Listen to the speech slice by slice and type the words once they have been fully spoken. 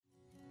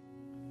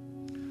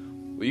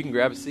Well, you can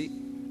grab a seat.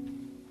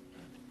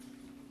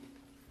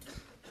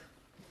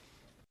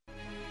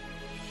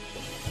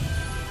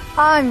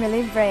 I'm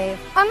really brave.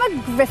 I'm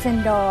a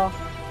Gryffindor.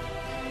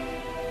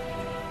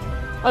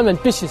 I'm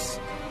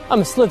ambitious. I'm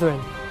a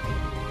Slytherin.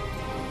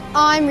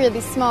 I'm really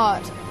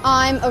smart.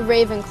 I'm a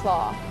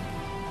Ravenclaw.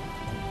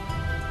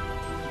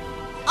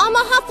 I'm a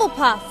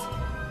Hufflepuff.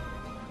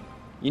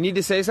 You need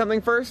to say something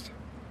first?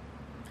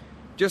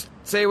 Just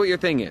say what your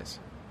thing is.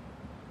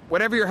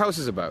 Whatever your house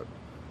is about.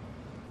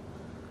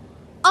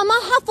 I'm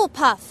a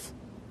Hufflepuff.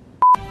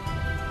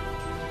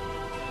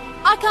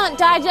 I can't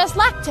digest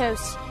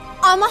lactose.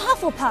 I'm a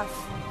Hufflepuff.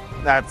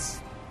 That's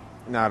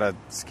not a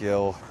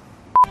skill.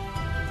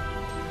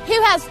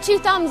 Who has 2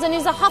 thumbs and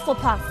is a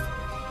Hufflepuff?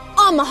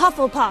 I'm a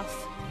Hufflepuff.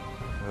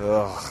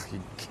 Ugh,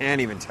 you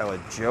can't even tell a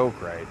joke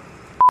right.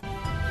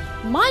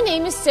 My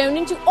name is sewn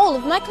into all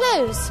of my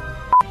clothes.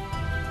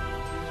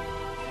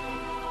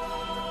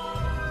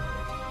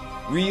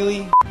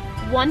 Really?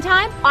 One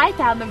time, I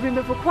found the room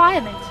of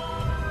requirement.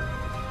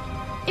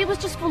 It was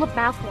just full of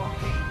mouthwash.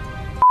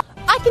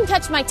 I can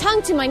touch my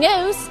tongue to my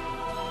nose.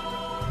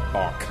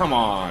 Oh, come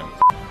on.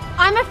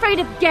 I'm afraid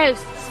of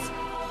ghosts.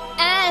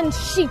 And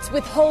sheets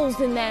with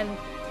holes in them.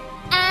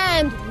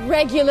 And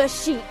regular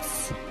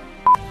sheets.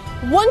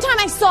 One time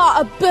I saw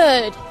a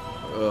bird.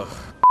 Ugh.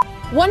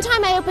 One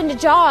time I opened a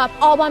jar up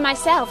all by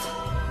myself.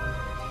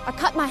 I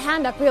cut my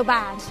hand up real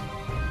bad.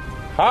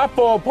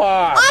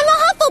 Hufflepuff! I'm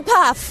a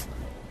Hufflepuff!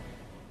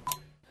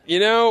 You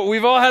know,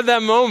 we've all had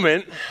that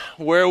moment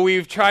where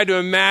we've tried to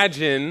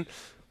imagine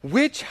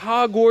which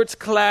Hogwarts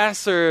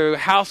class or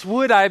house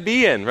would I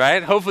be in,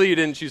 right? Hopefully you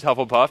didn't choose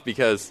Hufflepuff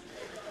because,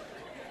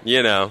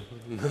 you know,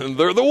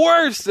 they're the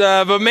worst.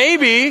 But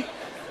maybe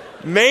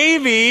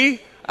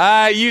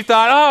you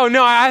thought, oh,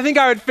 no, I think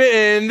I would fit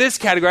in this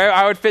category.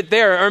 I would fit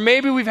there. Or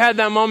maybe we've had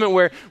that moment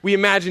where we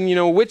imagine, you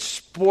know,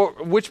 which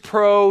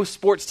pro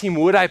sports team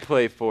would I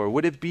play for?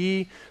 Would it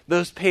be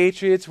those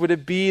Patriots? Would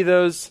it be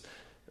those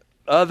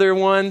other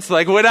ones?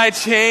 Like, would I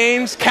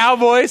change?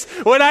 Cowboys?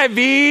 Would I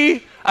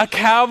be a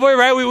cowboy,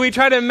 right? We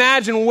try to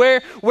imagine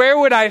where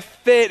would I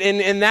fit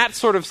in that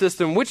sort of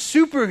system? Which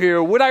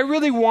superhero would I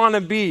really want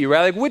to be,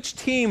 right? Like, which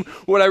team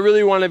would I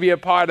really want to be a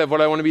part of?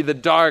 Would I want to be the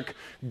dark,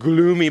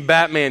 gloomy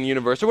Batman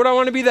universe? Or would I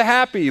want to be the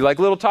happy, like,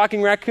 little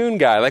talking raccoon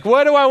guy? Like,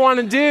 what do I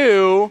want to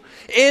do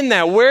in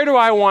that? Where do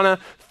I want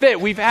to fit?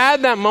 We've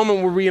had that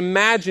moment where we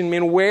imagine,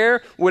 man,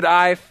 where would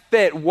I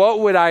fit?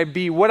 What would I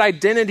be? What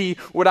identity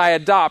would I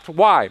adopt?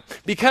 Why?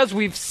 Because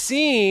we've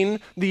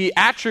seen the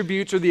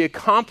attributes or the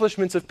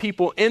accomplishments of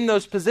people in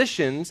those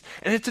positions,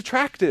 and it's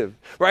attractive,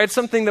 right? It's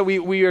something that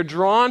we are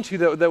drawn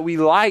to, that we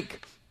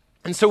like.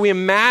 And so we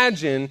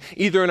imagine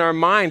either in our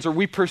minds or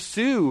we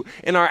pursue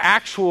in our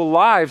actual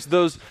lives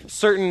those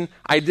certain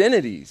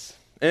identities.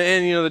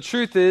 And you know, the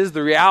truth is,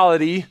 the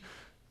reality,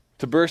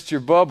 to burst your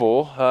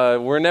bubble,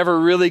 we're never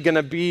really going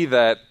to be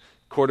that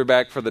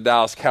quarterback for the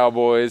Dallas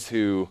Cowboys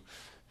who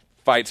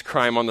fights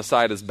crime on the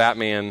side as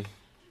Batman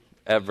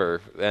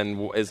ever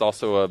and is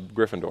also a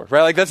Gryffindor,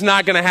 right? Like, that's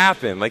not going to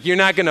happen. Like, you're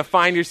not going to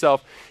find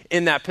yourself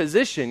in that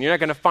position. You're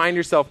not going to find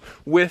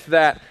yourself with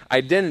that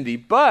identity.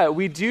 But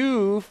we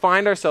do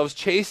find ourselves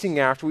chasing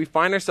after, we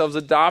find ourselves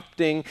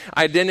adopting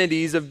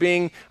identities of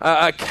being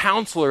a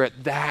counselor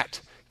at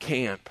that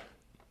camp,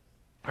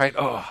 right?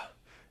 Oh,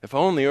 if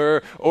only,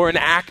 or an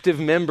active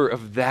member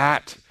of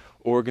that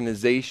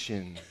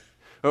organization.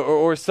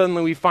 Or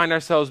suddenly we find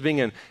ourselves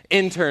being an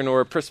intern or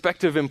a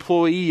prospective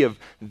employee of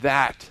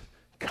that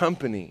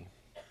company.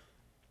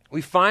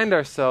 We find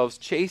ourselves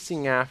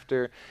chasing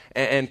after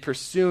and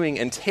pursuing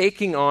and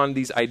taking on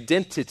these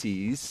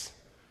identities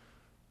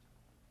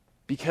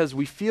because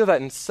we feel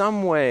that in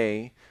some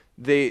way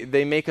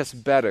they make us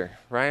better,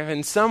 right?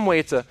 In some way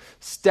it's a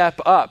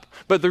step up.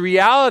 But the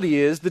reality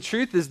is, the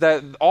truth is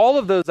that all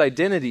of those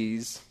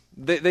identities,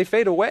 they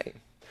fade away.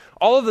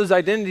 All of those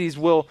identities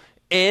will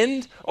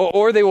end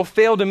or they will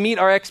fail to meet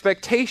our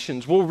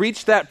expectations. We'll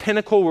reach that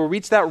pinnacle, we'll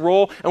reach that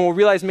role, and we'll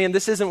realize, man,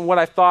 this isn't what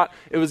I thought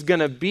it was going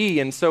to be.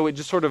 And so it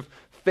just sort of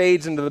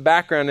fades into the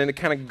background and it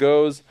kind of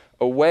goes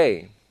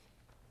away.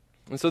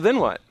 And so then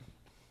what?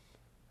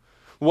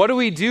 What do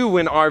we do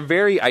when our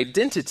very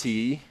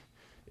identity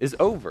is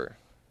over?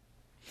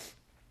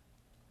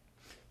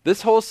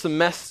 This whole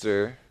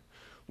semester,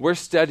 we're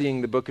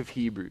studying the book of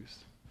Hebrews.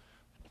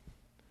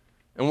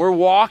 And we're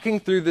walking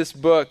through this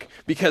book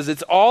because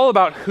it's all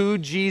about who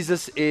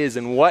Jesus is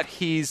and what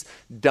he's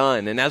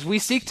done. And as we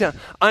seek to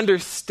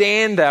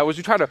understand that, as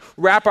we try to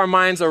wrap our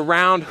minds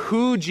around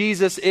who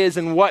Jesus is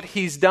and what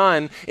he's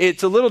done,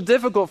 it's a little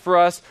difficult for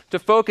us to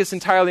focus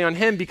entirely on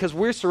him because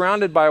we're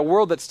surrounded by a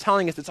world that's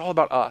telling us it's all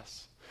about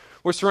us.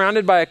 We're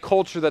surrounded by a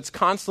culture that's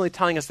constantly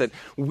telling us that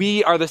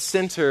we are the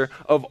center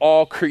of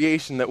all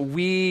creation, that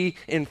we,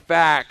 in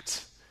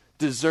fact,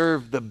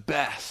 deserve the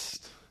best.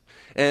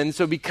 And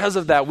so because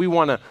of that, we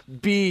want to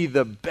be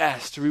the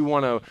best. We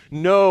want to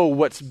know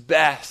what's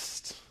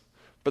best.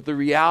 But the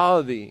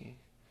reality,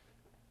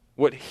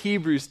 what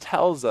Hebrews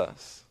tells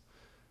us,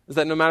 is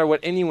that no matter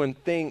what anyone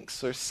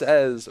thinks or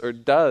says or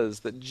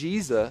does, that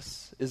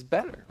Jesus is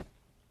better.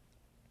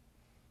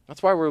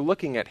 That's why we're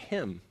looking at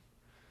him.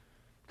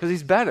 Because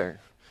he's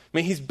better. I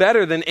mean, he's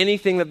better than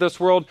anything that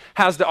this world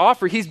has to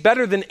offer. He's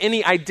better than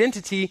any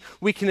identity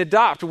we can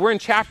adopt. We're in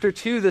chapter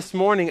 2 this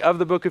morning of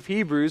the book of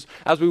Hebrews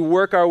as we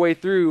work our way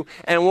through.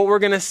 And what we're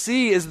going to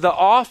see is the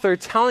author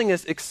telling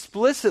us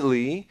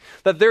explicitly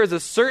that there is a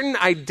certain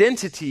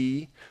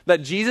identity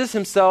that Jesus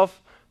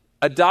himself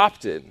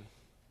adopted.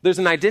 There's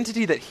an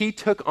identity that he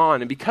took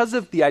on. And because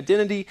of the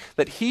identity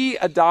that he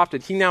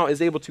adopted, he now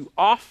is able to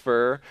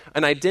offer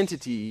an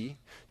identity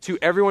to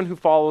everyone who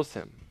follows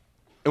him.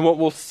 And what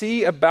we'll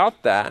see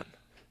about that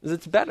is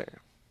it's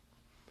better.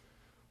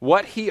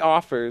 What he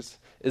offers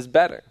is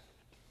better.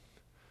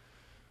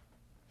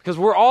 Because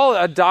we're all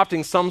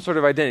adopting some sort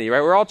of identity,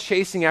 right? We're all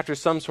chasing after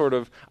some sort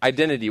of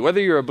identity.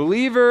 Whether you're a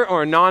believer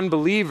or a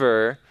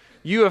non-believer,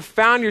 you have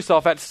found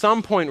yourself at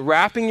some point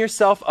wrapping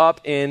yourself up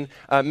in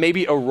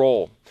maybe a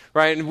role.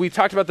 Right, and we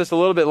talked about this a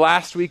little bit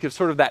last week of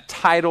sort of that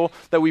title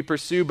that we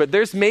pursue, but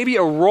there's maybe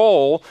a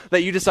role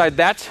that you decide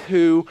that's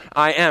who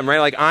I am, right?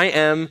 Like I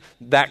am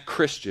that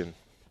Christian,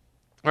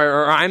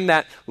 or I'm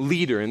that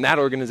leader in that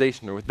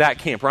organization or with that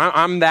camp, or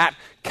I'm that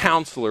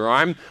counselor,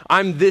 or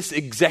I'm this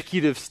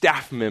executive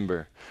staff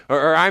member,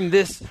 or I'm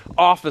this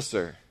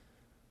officer,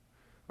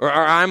 or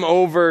I'm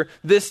over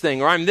this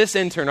thing, or I'm this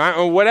intern,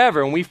 or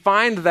whatever. And we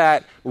find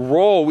that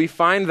role, we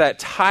find that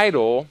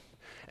title,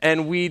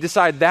 and we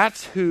decide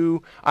that's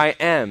who I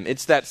am.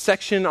 It's that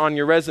section on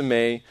your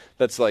resume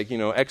that's like,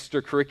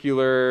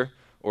 extracurricular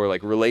or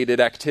like related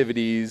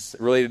activities,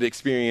 related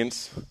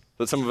experience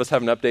that some of us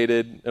haven't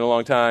updated in a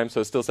long time. So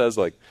it still says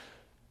like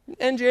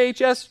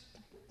NJHS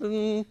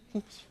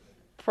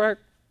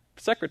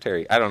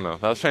secretary. I don't know.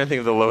 I was trying to think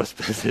of the lowest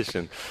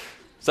position.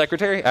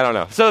 Secretary? I don't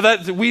know. So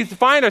that we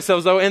find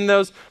ourselves, though, in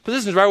those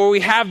positions, right, where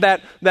we have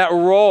that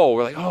role.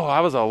 We're like, oh,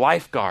 I was a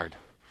lifeguard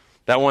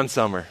that one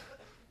summer.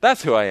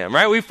 That's who I am,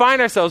 right? We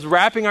find ourselves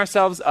wrapping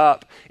ourselves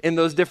up in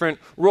those different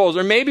roles.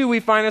 Or maybe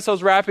we find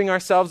ourselves wrapping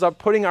ourselves up,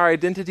 putting our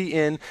identity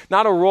in,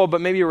 not a role, but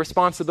maybe a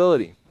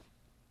responsibility.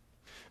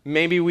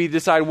 Maybe we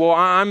decide, well,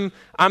 I'm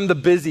the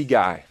busy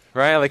guy,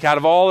 right? Like out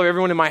of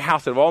everyone in my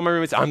house, out of all my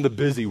roommates, I'm the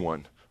busy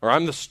one. Or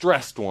I'm the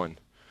stressed one.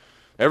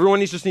 Everyone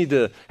needs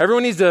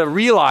to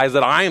realize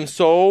that I am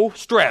so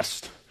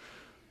stressed.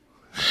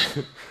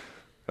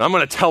 I'm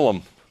going to tell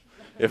them.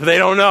 If they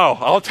don't know,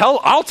 I'll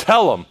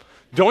tell them.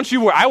 Don't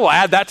you worry, I will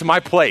add that to my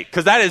plate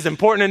because that is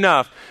important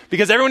enough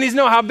because everyone needs to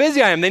know how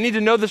busy I am. They need to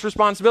know this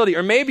responsibility.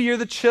 Or maybe you're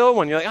the chill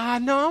one. You're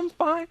like, no, I'm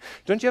fine.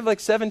 Don't you have like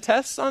 7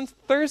 tests on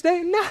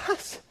Thursday? Nah,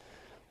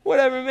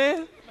 whatever,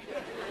 man.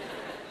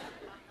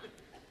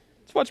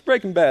 Let's watch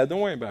Breaking Bad.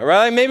 Don't worry about it,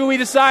 right? Like maybe we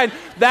decide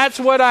that's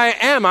what I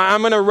am. I'm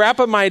going to wrap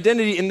up my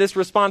identity in this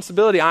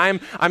responsibility. I'm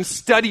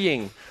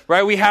studying,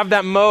 right? We have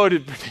that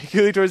mode,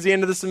 particularly towards the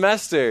end of the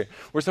semester,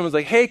 where someone's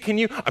like, hey,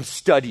 I'm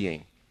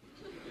studying.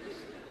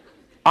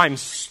 I'm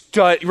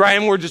studying.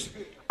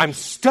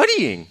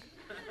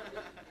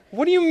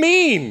 What do you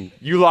mean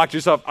you locked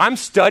yourself? I'm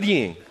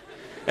studying.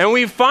 And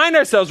we find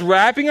ourselves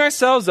wrapping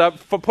ourselves up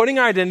for putting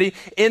our identity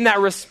in that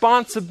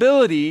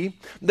responsibility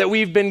that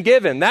we've been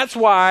given. That's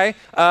why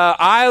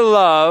I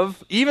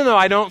love, even though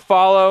I don't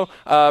follow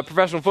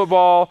professional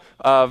football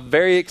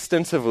very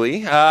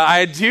extensively,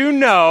 I do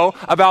know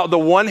about the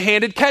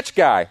one-handed catch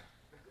guy,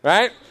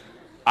 right?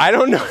 I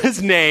don't know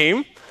his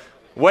name.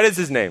 What is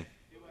his name?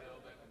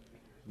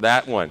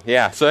 That one.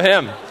 Yeah, so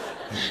him.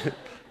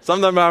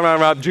 Something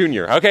about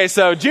Junior. Okay,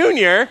 so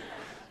Junior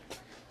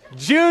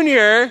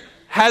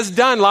has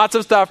done lots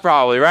of stuff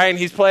probably, right? And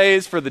he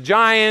plays for the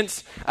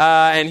Giants,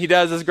 and he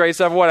does this great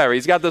stuff, whatever.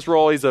 He's got this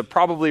role. He's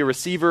probably a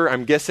receiver,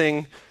 I'm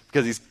guessing,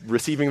 because he's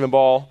receiving the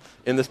ball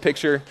in this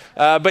picture.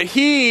 But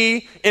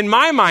he, in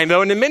my mind,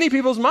 though, and in many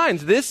people's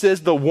minds, this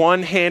is the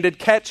one-handed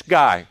catch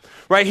guy.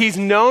 Right? He's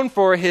known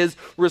for his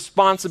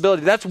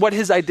responsibility. That's what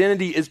his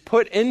identity is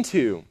put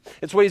into.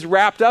 It's what he's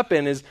wrapped up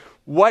in is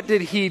what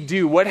did he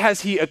do? What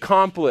has he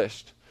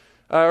accomplished?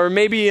 Or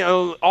maybe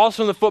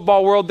also in the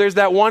football world, there's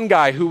that one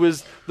guy who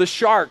was the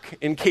shark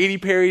in Katy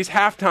Perry's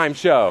halftime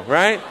show,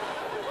 right?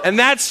 And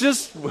that's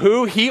just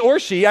who he or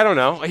she, I don't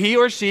know, he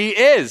or she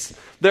is.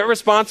 Their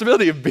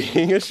responsibility of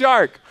being a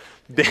shark.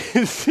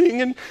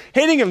 Dancing and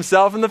hitting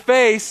himself in the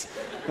face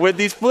with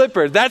these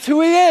flippers. That's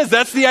who he is.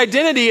 That's the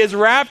identity is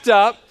wrapped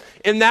up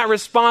in that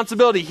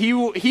responsibility.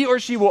 He or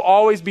she will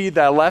always be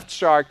the left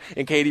shark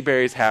in Katy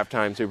Perry's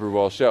halftime Super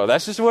Bowl show.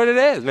 That's just what it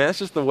is, man. That's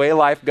just the way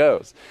life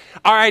goes.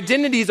 Our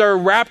identities are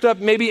wrapped up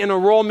maybe in a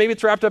role, maybe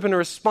it's wrapped up in a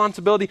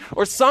responsibility,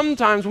 or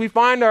sometimes we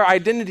find our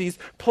identities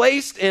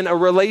placed in a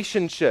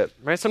relationship,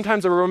 right?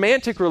 Sometimes a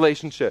romantic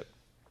relationship,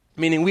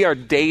 meaning we are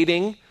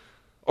dating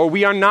or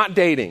we are not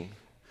dating.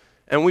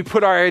 And we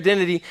put our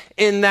identity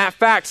in that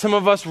fact. Some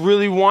of us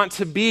really want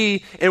to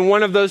be in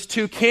one of those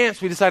two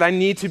camps. We decide, I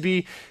need to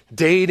be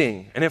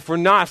dating. And if we're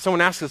not, if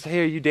someone asks us,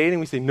 hey, are you dating?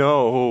 We say,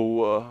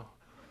 no.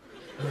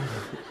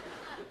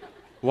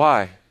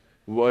 Why?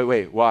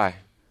 Wait, why?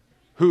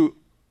 Who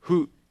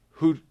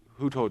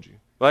told you?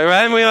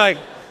 And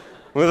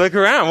we look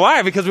around.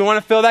 Why? Because we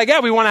want to fill that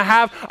gap. We want to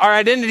have our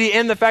identity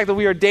in the fact that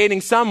we are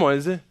dating someone.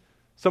 Is it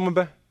someone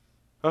back?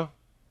 Oh,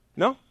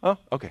 No? Oh,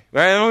 okay.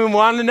 We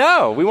want to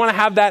know. We want to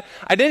have that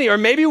identity. Or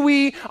maybe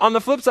we, on the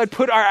flip side,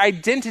 put our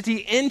identity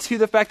into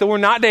the fact that we're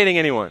not dating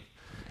anyone.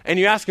 And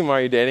you ask them,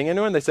 are you dating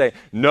anyone? They say,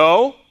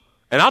 no.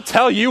 And I'll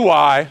tell you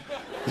why.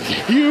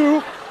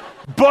 You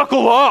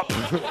buckle up.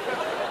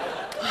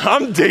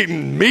 I'm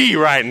dating me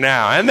right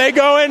now. And they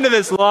go into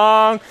this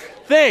long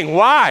thing.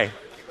 Why?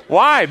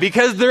 Why?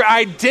 Because their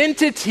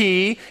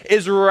identity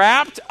is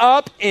wrapped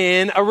up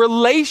in a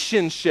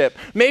relationship.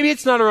 Maybe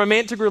it's not a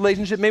romantic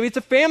relationship. Maybe it's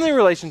a family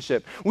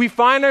relationship. We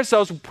find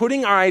ourselves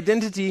putting our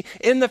identity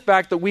in the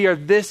fact that we are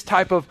this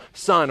type of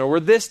son, or we're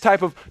this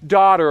type of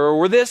daughter, or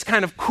we're this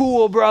kind of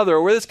cool brother,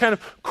 or we're this kind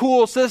of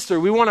cool sister.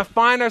 We want to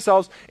find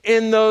ourselves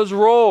in those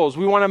roles.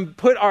 We want to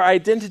put our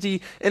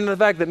identity in the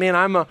fact that, man,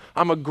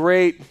 I'm a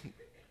great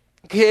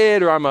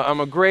kid, or I'm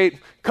a great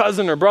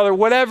cousin or brother,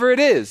 whatever it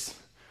is.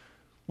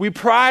 We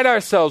pride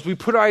ourselves. We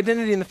put our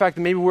identity in the fact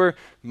that maybe we're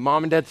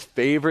mom and dad's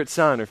favorite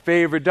son or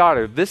favorite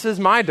daughter. This is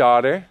my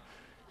daughter,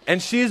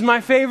 and she's my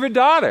favorite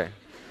daughter.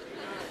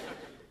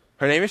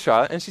 Her name is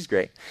Charlotte, and she's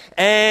great.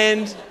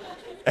 And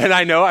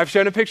I know I've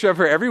shown a picture of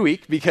her every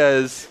week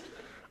because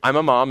I'm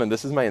a mom, and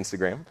this is my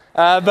Instagram.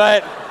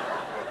 But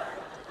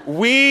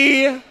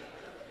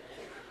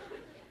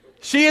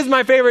she is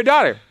my favorite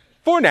daughter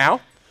for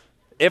now.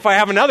 If I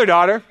have another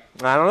daughter,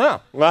 I don't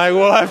know. Like,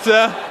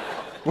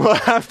 we'll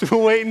have to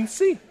wait and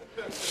see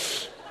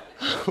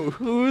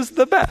who's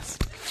the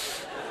best.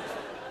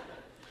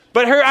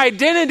 But her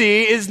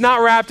identity is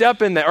not wrapped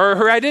up in that, or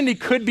her identity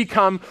could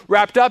become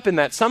wrapped up in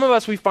that. Some of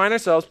us, we find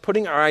ourselves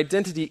putting our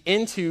identity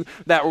into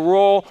that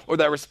role or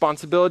that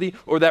responsibility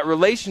or that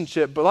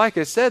relationship. But like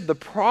I said, the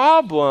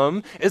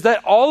problem is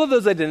that all of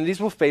those identities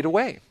will fade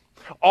away.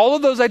 All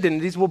of those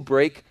identities will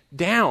break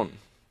down.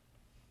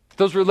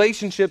 Those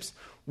relationships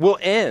will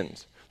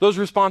end. Those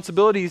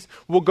responsibilities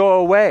will go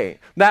away.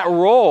 That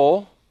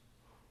role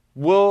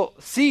will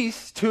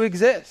cease to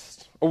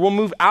exist, or we'll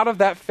move out of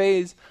that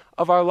phase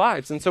of our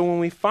lives. And so when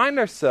we find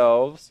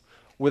ourselves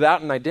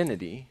without an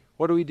identity,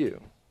 what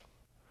do?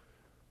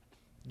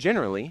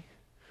 Generally,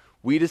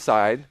 we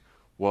decide,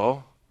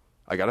 well,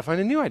 I got to find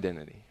a new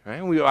identity,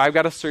 right? I've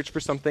got to search for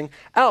something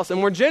else.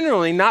 And we're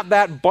generally not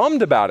that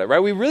bummed about it, right?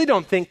 We really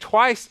don't think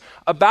twice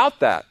about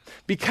that.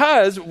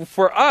 Because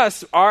for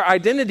us, our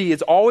identity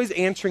is always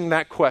answering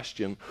that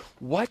question,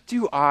 what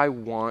do I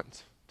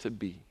want to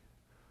be?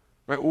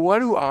 Right? What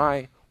do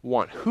I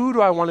want? Who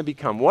do I want to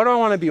become? What do I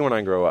want to be when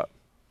I grow up?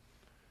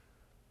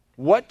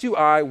 What do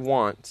I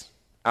want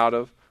out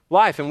of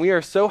life? And we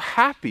are so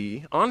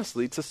happy,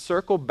 honestly, to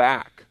circle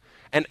back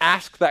and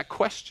ask that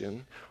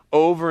question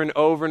over and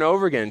over and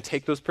over again.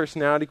 Take those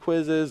personality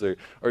quizzes,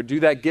 or do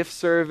that gift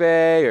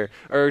survey,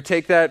 or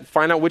take that,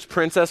 find out which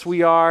princess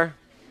we are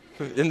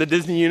in the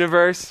Disney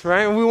universe,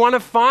 right? And we want to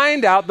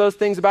find out those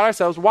things about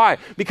ourselves. Why?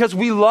 Because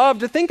we love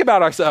to think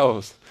about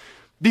ourselves.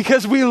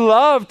 Because we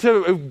love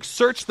to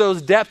search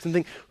those depths and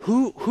think,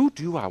 who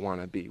do I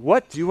want to be?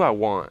 What do I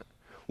want?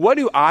 What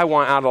do I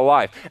want out of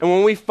life? And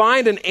when we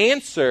find an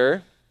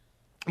answer,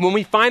 when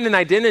we find an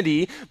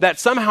identity that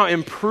somehow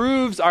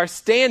improves our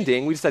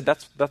standing, we decide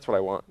that's what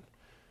I want.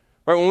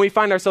 Right? When we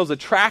find ourselves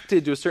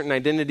attracted to a certain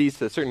identities,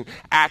 to certain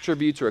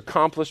attributes or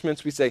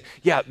accomplishments, we say,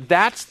 yeah,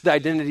 that's the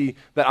identity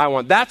that I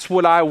want. That's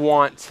what I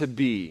want to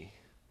be.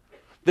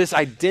 This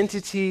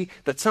identity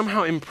that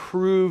somehow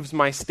improves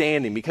my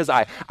standing because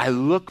I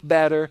look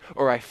better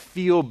or I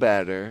feel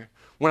better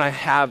when I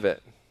have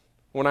it.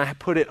 When I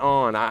put it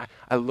on, I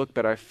look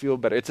better, I feel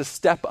better. It's a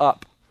step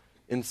up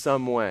in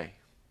some way.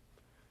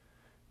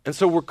 And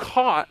so we're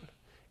caught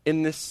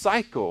in this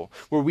cycle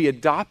where we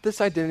adopt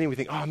this identity. We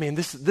think, oh man,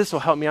 this will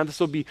help me out. This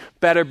will be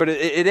better. But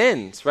it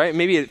ends, right?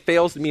 Maybe it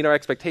fails to meet our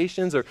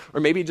expectations, or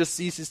maybe it just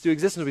ceases to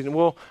exist. And we think,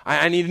 well,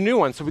 I need a new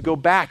one. So we go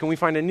back and we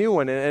find a new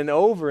one, and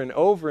over and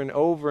over and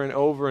over and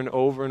over and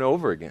over and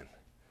over again.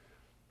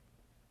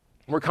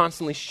 We're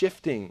constantly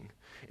shifting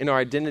in our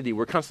identity.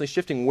 We're constantly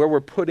shifting where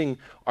we're putting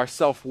our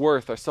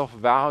self-worth, our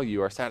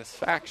self-value, our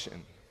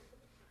satisfaction.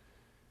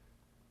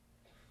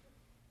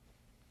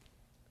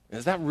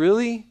 Is that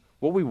really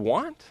what we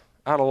want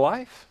out of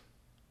life?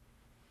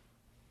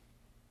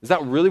 Is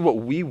that really what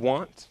we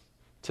want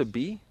to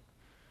be?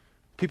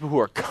 People who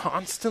are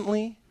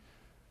constantly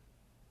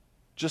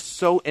just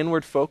so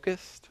inward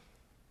focused,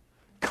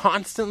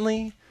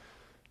 constantly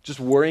just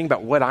worrying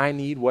about what I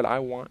need, what I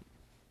want.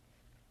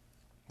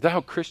 Is that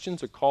how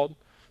Christians are called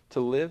to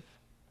live?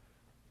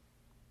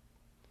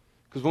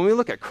 Because when we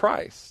look at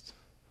Christ,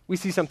 we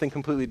see something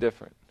completely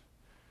different.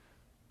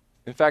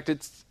 In fact,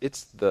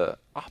 it's the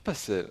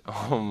opposite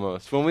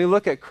almost. When we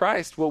look at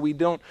Christ, what we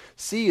don't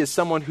see is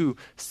someone who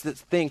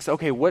thinks,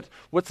 okay,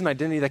 what's an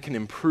identity that can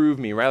improve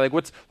me, right? Like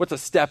what's a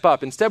step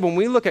up? Instead, when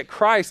we look at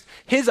Christ,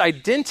 his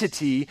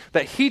identity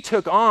that he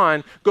took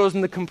on goes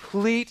in the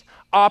complete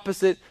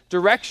opposite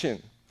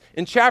direction.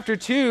 In chapter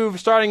 2,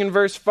 starting in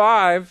verse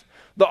 5,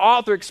 the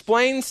author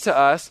explains to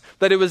us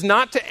that it was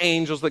not to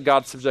angels that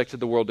God subjected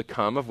the world to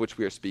come, of which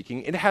we are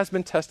speaking. It has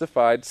been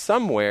testified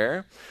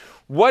somewhere.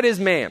 What is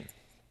man?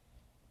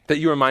 that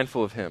you are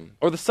mindful of him,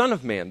 or the Son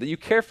of Man, that you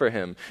care for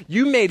him.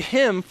 You made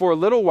him for a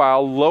little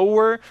while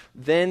lower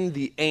than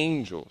the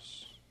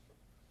angels.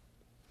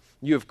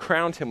 You have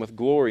crowned him with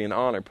glory and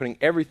honor, putting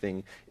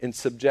everything in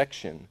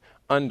subjection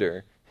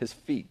under his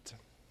feet.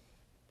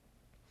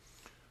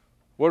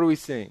 What are we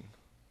seeing?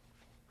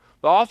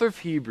 The author of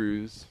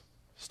Hebrews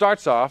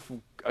starts off,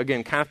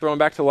 again, kind of throwing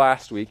back to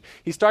last week,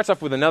 he starts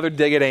off with another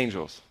dig at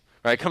angels.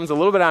 Right, it comes a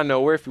little bit out of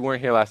nowhere if you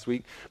weren't here last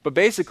week. But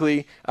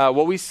basically,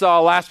 what we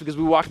saw last week as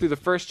we walked through the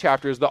first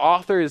chapter is the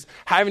author is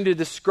having to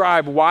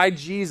describe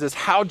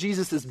how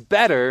Jesus is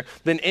better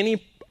than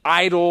any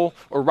idol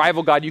or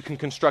rival god you can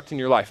construct in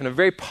your life. And a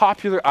very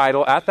popular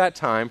idol at that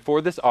time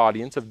for this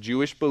audience of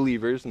Jewish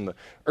believers in the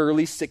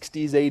early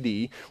 60s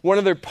AD, one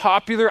of their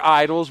popular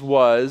idols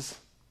was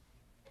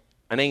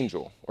an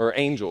angel or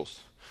angels.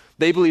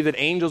 They believed that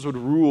angels would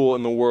rule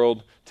in the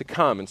world to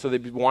come. And so they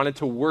wanted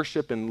to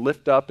worship and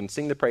lift up and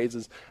sing the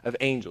praises of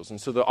angels. And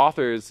so the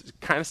author is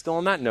kind of still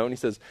on that note, and he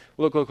says,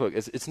 look,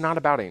 it's not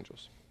about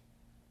angels.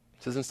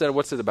 He says, instead,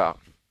 what's it about?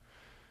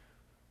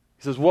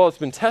 He says, well, it's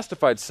been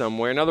testified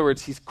somewhere. In other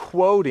words, he's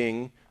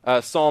quoting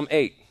Psalm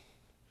 8.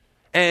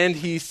 And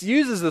he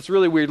uses this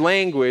really weird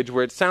language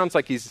where it sounds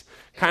like he's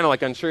kind of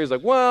like unsure. He's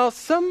like, well,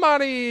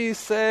 somebody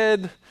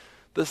said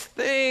this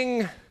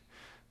thing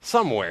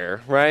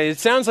somewhere, right? It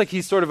sounds like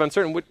he's sort of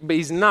uncertain, but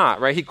he's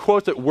not, right? He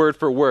quotes it word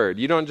for word.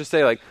 You don't just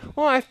say like,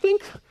 well, I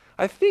think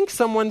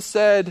someone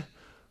said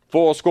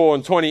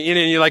 420, and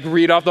then you like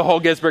read off the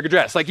whole Gettysburg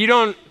Address. Like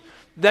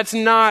that's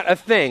not a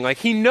thing. Like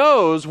he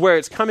knows where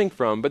it's coming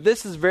from, but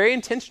this is very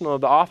intentional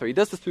of the author. He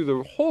does this through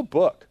the whole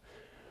book,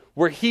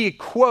 where he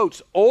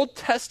quotes Old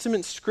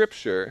Testament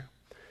scripture,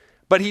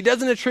 but he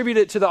doesn't attribute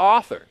it to the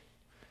author.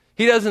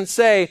 He doesn't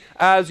say,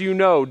 as you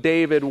know,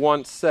 David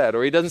once said,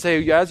 or he doesn't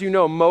say, as you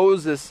know,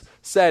 Moses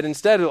said.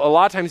 Instead, a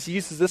lot of times he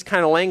uses this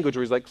kind of language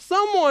where he's like,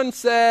 someone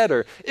said,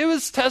 or it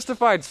was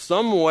testified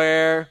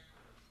somewhere.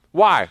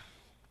 Why?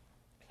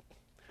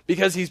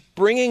 Because he's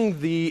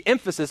bringing the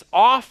emphasis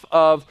off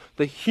of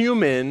the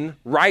human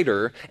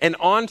writer and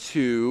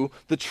onto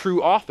the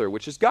true author,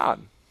 which is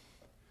God.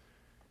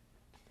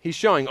 He's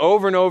showing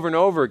over and over and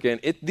over again,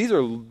 these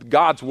are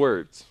God's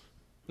words,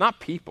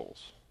 not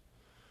people's.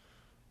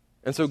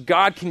 And so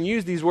God can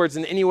use these words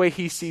in any way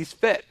he sees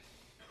fit.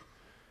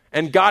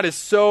 And God is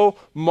so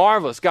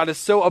marvelous. God is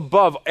so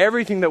above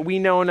everything that we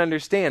know and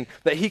understand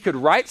that he could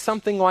write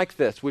something like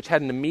this, which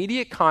had an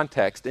immediate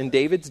context in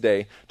David's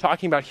day,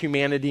 talking about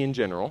humanity in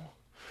general,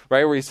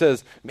 right? Where he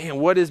says, man?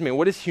 What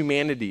is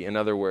humanity, in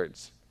other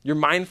words? You're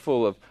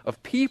mindful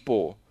of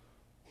people.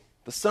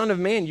 The Son of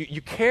Man,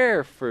 you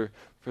care for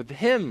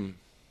him.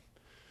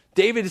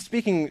 David is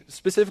speaking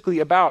specifically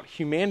about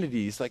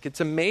humanities. Like,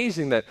 it's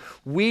amazing that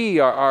we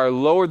are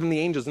lower than the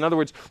angels. In other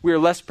words, we are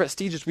less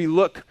prestigious. We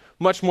look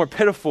much more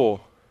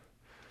pitiful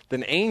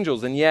than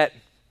angels. And yet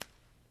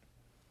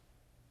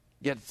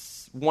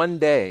one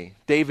day,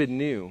 David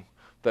knew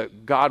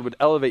that God would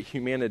elevate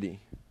humanity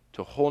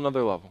to a whole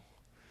nother level.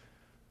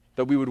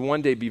 That we would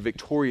one day be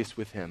victorious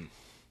with him,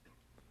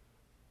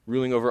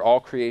 ruling over all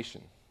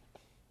creation.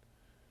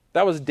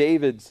 That was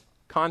David's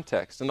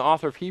context. And the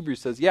author of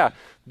Hebrews says, yeah,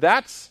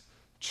 that's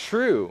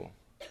true.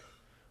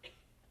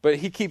 But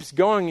he keeps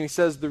going and he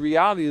says the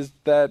reality is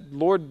that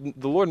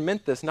the Lord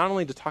meant this not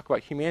only to talk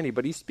about humanity,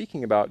 but he's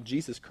speaking about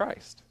Jesus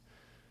Christ.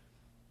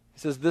 He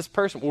says this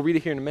person, we'll read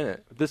it here in a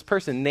minute, this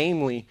person,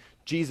 namely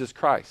Jesus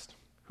Christ,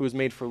 who was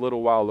made for a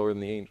little while lower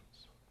than the angels.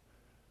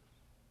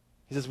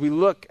 He says we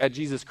look at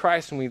Jesus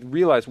Christ and we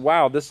realize,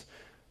 wow, this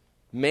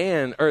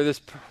man, or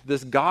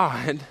this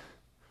God,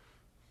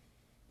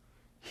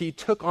 he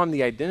took on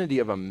the identity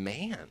of a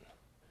man.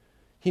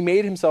 He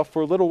made himself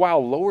for a little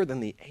while lower than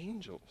the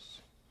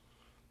angels.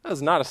 That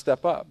is not a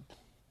step up.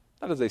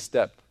 That is a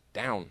step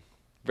down,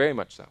 very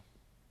much so.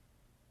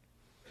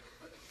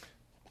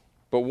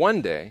 But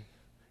one day,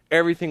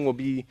 everything will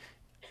be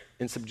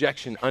in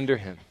subjection under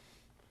him.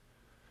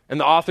 And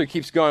the author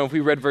keeps going. If we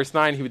read verse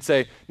 9, he would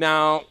say,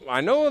 now,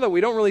 I know that we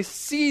don't really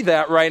see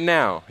that right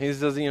now. He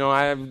says,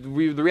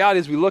 the reality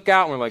is we look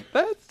out and we're like,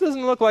 that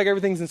doesn't look like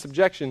everything's in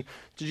subjection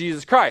to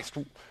Jesus Christ.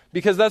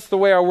 Because that's the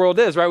way our world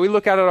is, right? We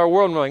look out at our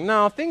world and we're like,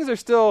 no, things are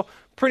still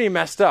pretty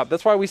messed up.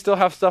 That's why we still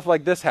have stuff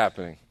like this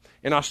happening.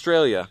 In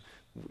Australia,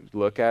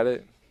 look at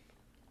it,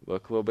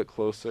 look a little bit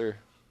closer.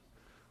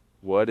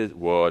 What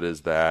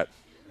is that?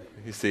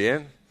 You see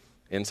it?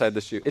 Inside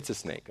the shoe. It's a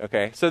snake,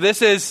 okay? So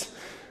this is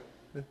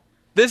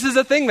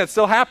a thing that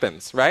still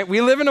happens, right? We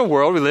live in a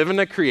world, we live in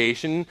a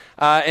creation,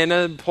 in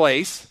a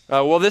place.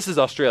 This is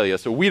Australia,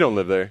 so we don't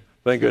live there,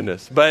 thank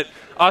goodness. But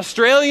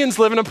Australians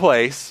live in a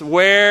place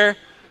where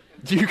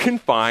you can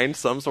find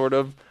some sort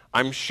of,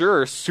 I'm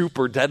sure,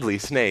 super deadly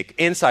snake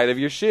inside of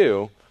your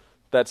shoe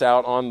that's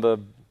out on the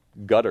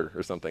gutter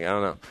or something. I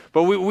don't know.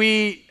 But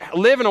we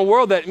live in a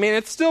world that,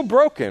 it's still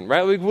broken,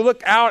 right? We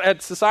look out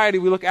at society.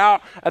 We look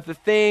out at the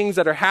things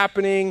that are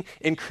happening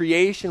in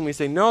creation. We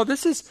say, no,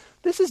 this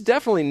is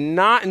definitely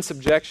not in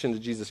subjection to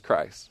Jesus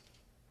Christ.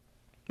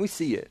 We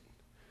see it.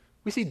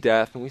 We see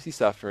death and we see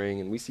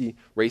suffering and we see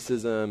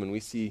racism and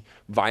we see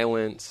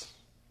violence.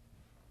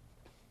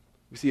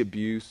 we see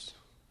abuse,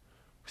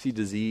 we see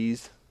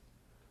disease.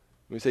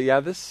 We say, yeah,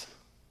 this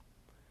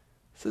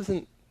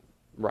isn't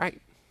right.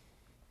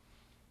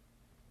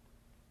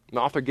 And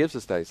the author gives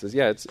us that. He says,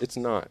 yeah, it's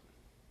not.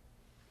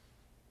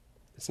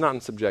 It's not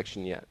in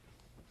subjection yet.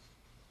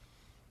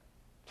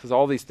 He says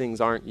all these things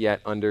aren't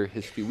yet under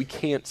his feet. We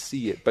can't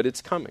see it, but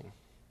it's coming.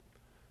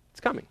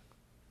 It's coming.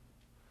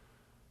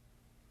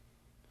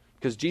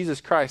 Because Jesus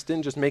Christ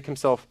didn't just make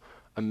himself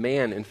a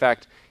man. In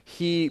fact,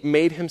 he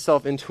made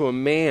himself into a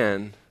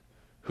man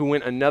who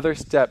went another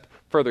step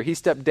further. He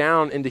stepped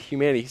down into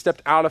humanity. He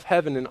stepped out of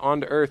heaven and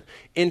onto earth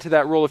into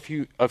that role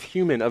of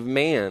human, of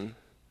man,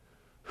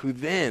 who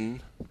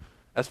then,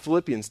 as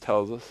Philippians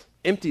tells us,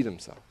 emptied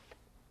himself,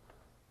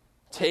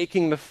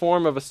 taking the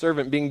form of a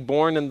servant, being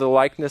born in the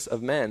likeness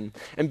of men,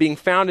 and being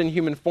found in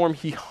human form,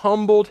 he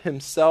humbled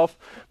himself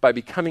by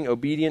becoming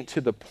obedient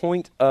to the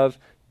point of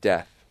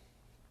death,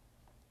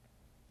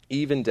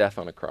 even death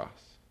on a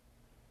cross.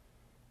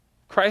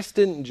 Christ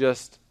didn't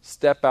just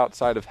step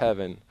outside of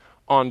heaven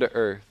onto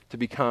earth to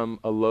become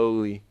a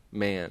lowly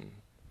man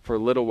for a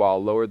little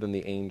while, lower than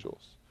the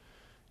angels.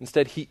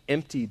 Instead, he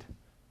emptied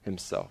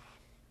himself.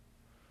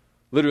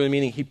 Literally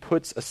meaning he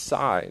puts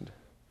aside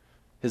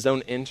his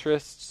own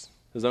interests,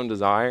 his own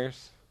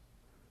desires,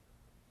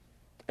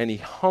 and he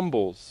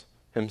humbles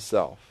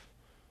himself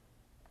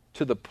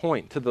to the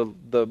point, to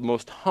the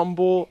most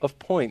humble of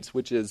points,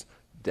 which is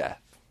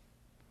death.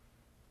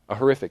 A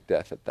horrific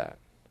death at that.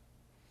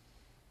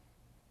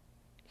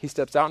 He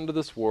steps out into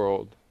this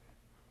world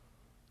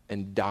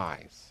and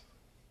dies.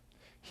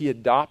 He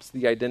adopts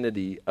the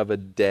identity of a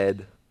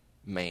dead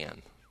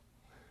man.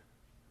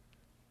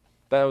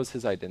 That was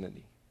his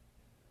identity.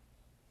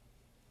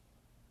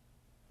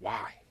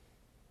 Why?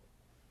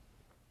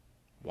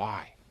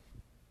 Why?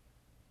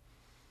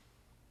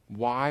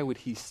 Why would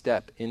he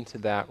step into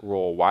that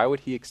role? Why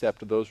would he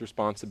accept those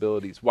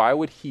responsibilities? Why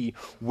would he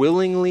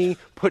willingly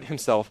put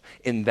himself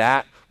in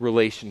that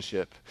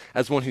relationship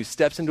as one who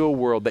steps into a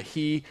world that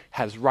he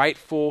has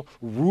rightful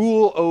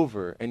rule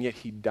over, and yet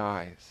he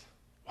dies?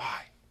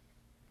 Why?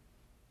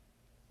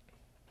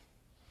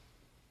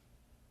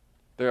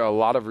 There are a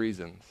lot of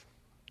reasons.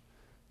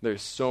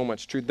 There's so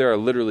much truth. There are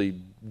literally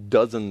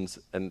dozens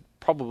and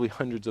probably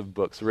hundreds of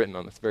books written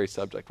on this very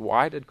subject.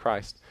 Why did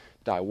Christ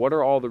die? What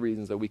are all the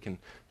reasons that we can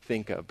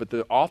think of? But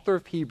the author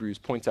of Hebrews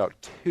points out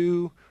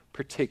two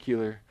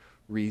particular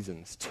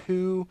reasons,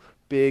 two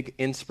big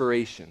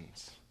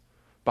inspirations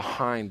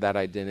behind that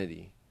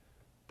identity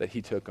that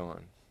he took on.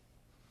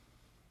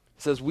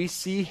 It says, we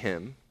see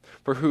him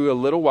for who a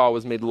little while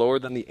was made lower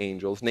than the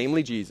angels,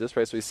 namely Jesus,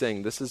 right? So he's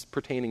saying this is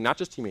pertaining not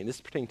just to humanity, this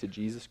is pertaining to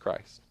Jesus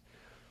Christ.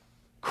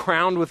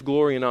 Crowned with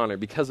glory and honor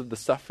because of the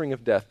suffering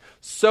of death,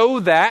 so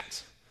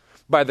that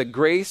by the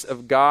grace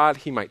of God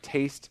he might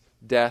taste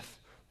death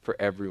for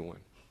everyone.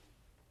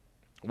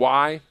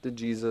 Why did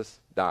Jesus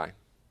die?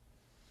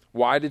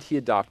 Why did he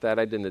adopt that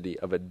identity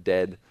of a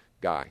dead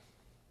guy?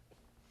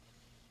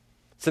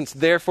 Since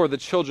therefore the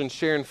children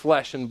share in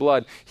flesh and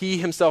blood, he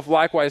himself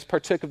likewise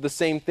partook of the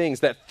same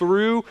things, that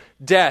through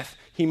death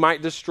he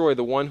might destroy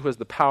the one who has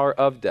the power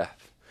of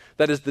death,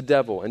 that is the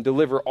devil, and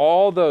deliver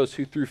all those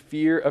who through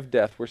fear of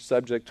death were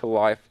subject to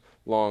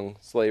lifelong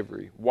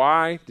slavery.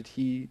 Why did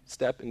he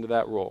step into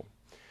that role?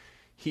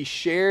 He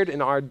shared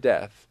in our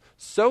death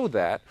so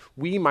that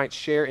we might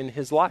share in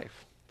his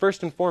life.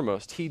 First and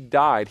foremost, he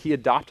died. He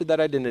adopted that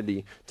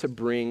identity to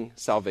bring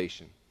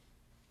salvation.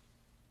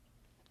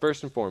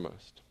 First and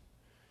foremost,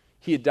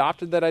 he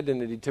adopted that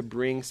identity to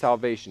bring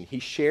salvation. He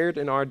shared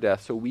in our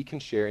death so we can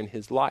share in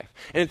his life.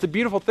 And it's a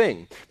beautiful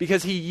thing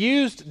because he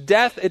used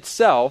death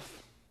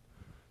itself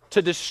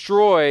to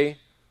destroy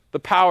the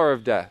power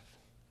of death.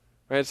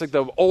 Right? It's like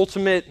the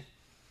ultimate,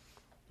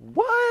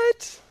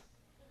 what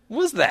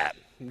was that?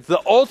 It's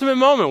the ultimate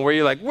moment where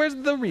you're like, where's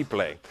the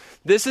replay?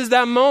 This is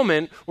that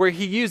moment where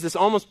he used this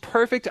almost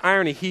perfect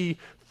irony. He,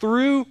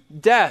 through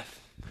death,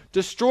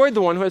 destroyed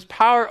the one who has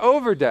power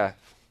over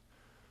death.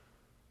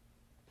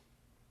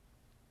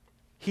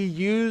 He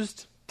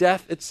used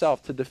death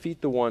itself to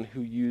defeat the one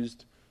who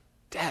used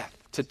death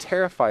to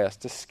terrify us,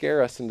 to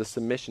scare us into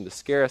submission, to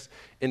scare us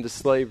into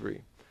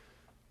slavery.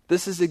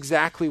 This is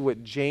exactly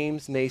what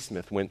James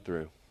Naismith went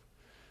through.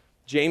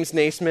 James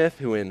Naismith,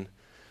 who in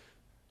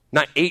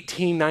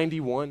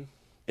 1891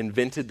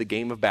 invented the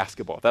game of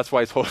basketball. That's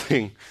why he's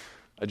holding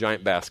a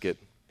giant basket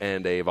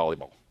and a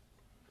volleyball.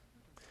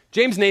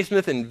 James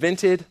Naismith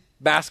invented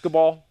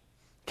basketball,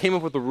 came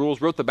up with the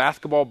rules, wrote the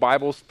basketball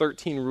Bible's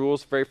 13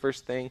 rules, very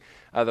first thing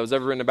that was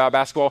ever written about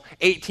basketball,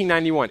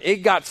 1891. It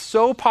got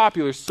so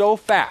popular so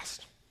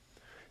fast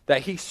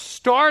that he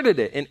started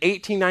it in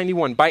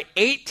 1891. By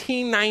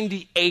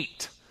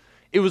 1898,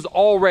 it was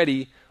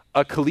already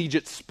a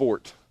collegiate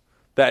sport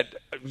that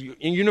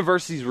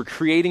universities were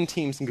creating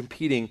teams and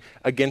competing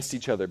against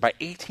each other. By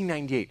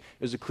 1898, it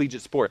was a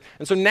collegiate sport.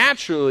 And so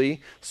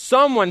naturally,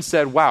 someone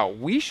said, wow,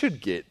 we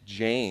should get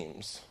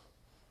James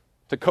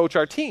to coach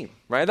our team,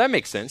 right? That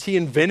makes sense. He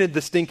invented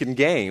the stinking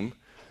game.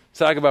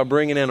 Talk about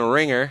bringing in a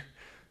ringer.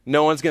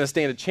 No one's going to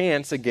stand a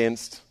chance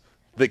against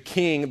the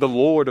king, the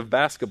lord of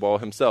basketball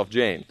himself,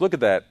 James. Look at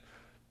that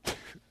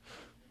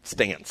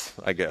stance,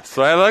 I guess.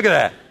 Right? Look at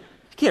that.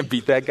 You can't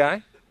beat that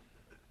guy.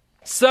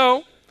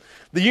 So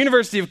the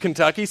University of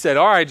Kentucky said,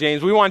 all right,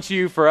 James, we want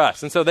you for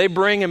us. And so they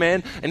bring him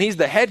in, and he's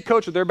the head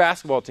coach of their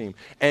basketball team.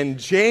 And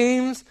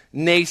James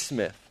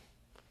Naismith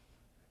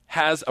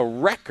has a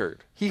record.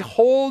 He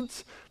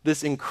holds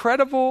this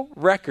incredible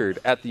record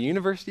at the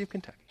University of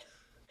Kentucky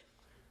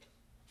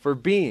for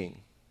being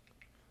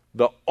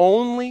the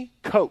only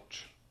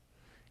coach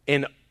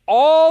in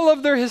all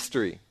of their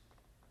history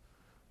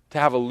to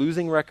have a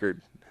losing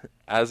record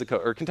as a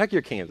coach. Or Kentucky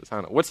or Kansas, I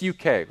don't know. What's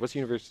UK? What's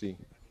university?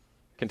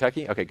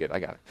 Kentucky? Okay, good, I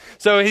got it.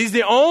 So he's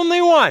the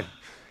only one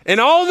in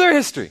all of their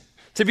history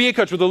to be a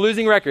coach with a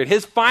losing record.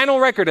 His final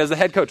record as a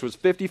head coach was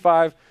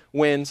 55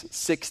 wins,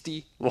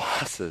 60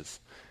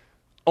 losses.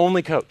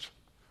 Only coach.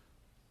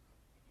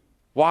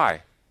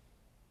 Why?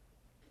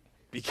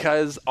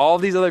 Because all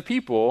these other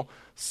people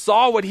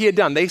saw what he had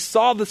done. They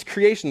saw this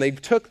creation. They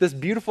took this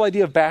beautiful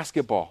idea of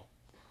basketball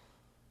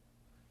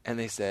and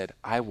they said,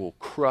 I will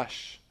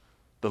crush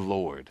the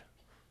Lord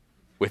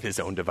with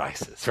his own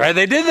devices. Right?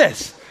 They did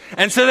this.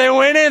 And so they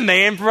went in,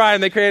 they improvised,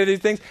 and they created these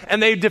things,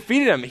 and they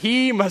defeated him.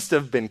 He must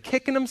have been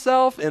kicking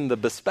himself in the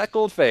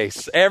bespectacled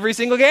face every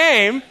single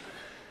game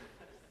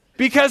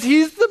because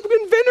he's the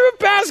inventor of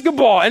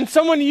basketball. And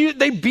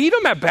they beat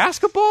him at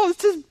basketball?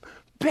 It's his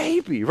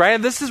baby,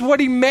 right? This is what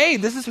he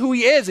made. This is who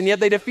he is. And yet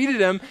they defeated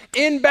him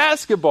in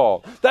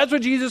basketball. That's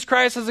what Jesus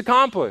Christ has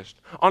accomplished.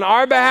 On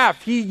our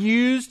behalf, he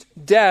used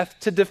death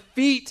to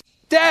defeat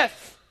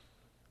death.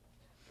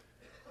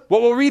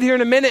 What we'll read here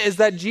in a minute is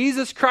that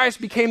Jesus Christ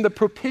became the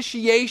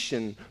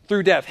propitiation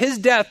through death. His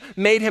death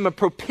made him a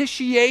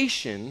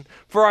propitiation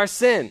for our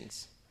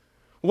sins.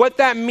 What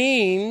that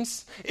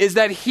means is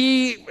that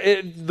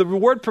the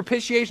word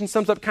propitiation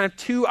sums up kind of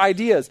two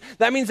ideas.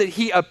 That means that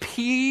he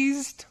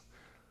appeased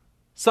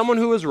someone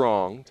who was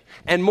wronged,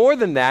 and more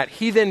than that,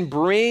 he then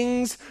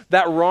brings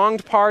that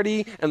wronged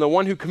party and the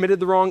one who committed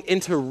the wrong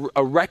into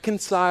a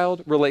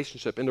reconciled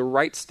relationship, into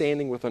right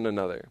standing with one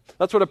another.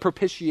 That's what a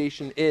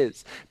propitiation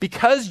is.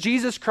 Because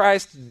Jesus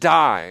Christ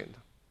died,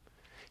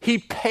 he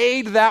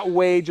paid that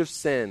wage of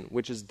sin,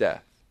 which is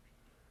death.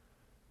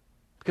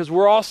 Because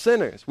we're all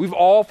sinners. We've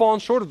all fallen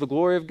short of the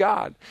glory of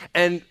God.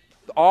 And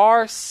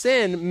our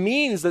sin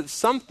means that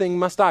something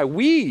must die.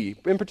 We,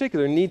 in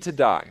particular, need to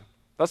die.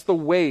 That's the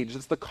wage.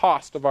 That's the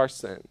cost of our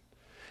sin.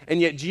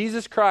 And yet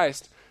Jesus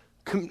Christ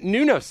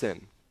knew no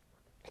sin,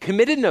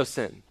 committed no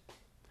sin,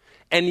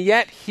 and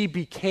yet he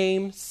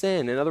became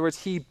sin. In other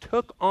words, he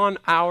took on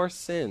our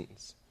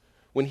sins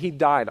when he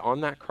died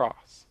on that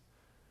cross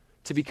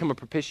to become a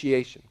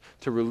propitiation,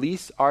 to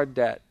release our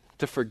debt,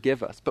 to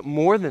forgive us. But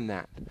more than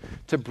that,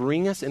 to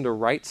bring us into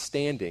right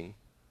standing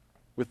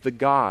with the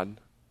God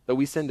that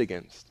we sinned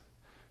against,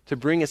 to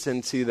bring us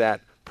into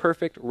that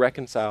perfect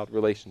reconciled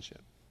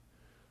relationship.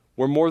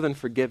 We're more than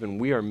forgiven.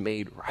 We are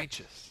made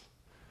righteous.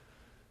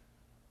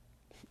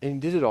 And he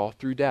did it all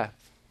through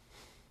death.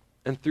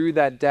 And through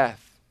that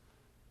death,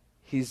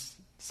 he's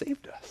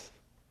saved us.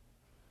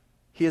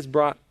 He has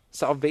brought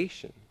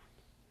salvation.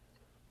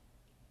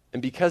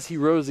 And because he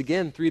rose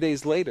again 3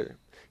 days later,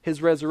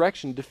 his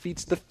resurrection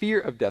defeats the fear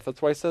of death.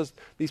 That's why he says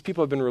these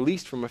people have been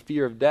released from a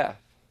fear of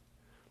death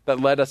that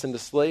led us into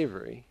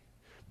slavery.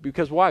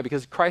 Because why?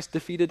 Because Christ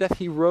defeated death.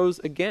 He rose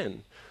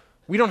again.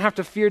 We don't have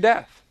to fear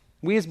death.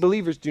 We as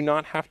believers do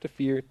not have to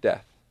fear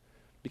death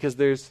because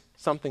there's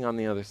something on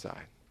the other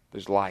side.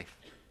 There's life,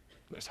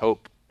 there's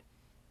hope,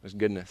 there's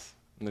goodness,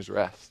 and there's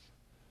rest.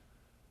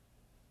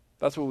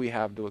 That's what we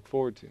have to look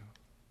forward to.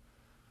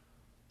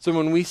 So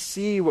when we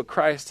see what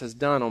Christ has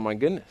done, oh my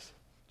goodness,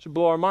 it should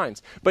blow our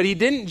minds. But he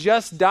didn't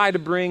just die to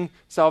bring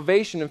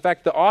salvation. In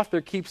fact, the author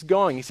keeps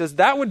going. He says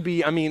that would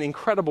be,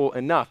 incredible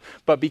enough.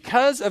 But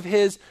because of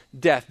his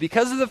death,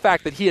 because of the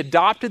fact that he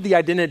adopted the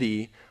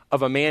identity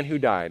of a man who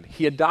died,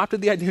 he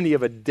adopted the identity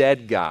of a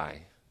dead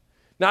guy.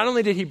 Not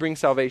only did he bring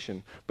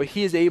salvation, but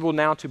he is able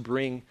now to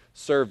bring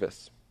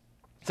service.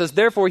 It says,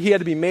 therefore, he had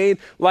to be made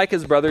like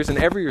his brothers in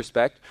every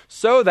respect,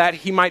 so that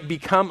he might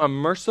become a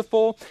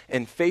merciful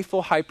and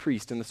faithful high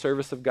priest in the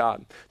service of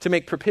God, to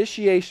make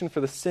propitiation for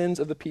the sins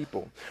of the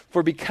people.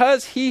 For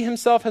because he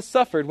himself has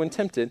suffered when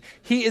tempted,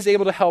 he is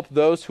able to help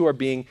those who are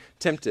being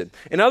tempted.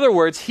 In other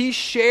words, he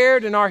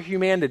shared in our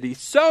humanity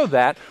so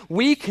that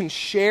we can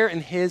share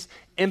in his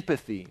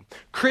empathy.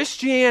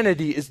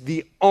 Christianity is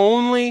the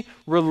only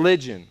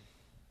religion.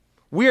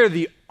 We are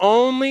the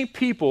only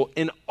people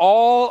in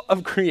all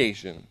of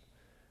creation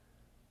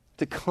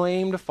to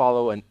claim to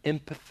follow an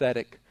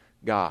empathetic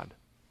God.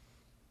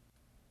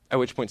 At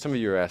which point some of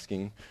you are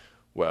asking,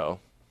 well,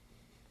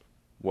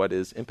 what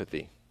is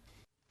empathy?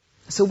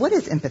 So what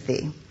is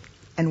empathy,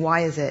 and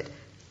why is it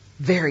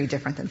very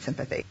different than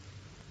sympathy?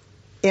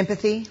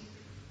 Empathy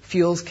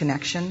fuels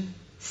connection.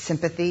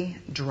 Sympathy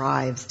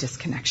drives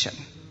disconnection.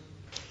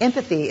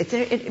 Empathy, it's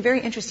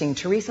very interesting.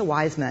 Teresa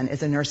Wiseman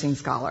is a nursing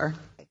scholar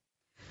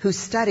who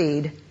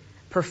studied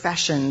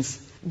professions,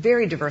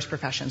 very diverse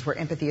professions where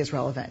empathy is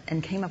relevant,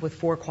 and came up with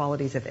 4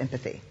 qualities of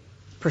empathy.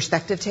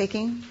 Perspective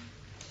taking,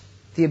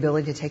 the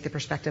ability to take the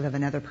perspective of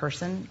another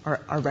person or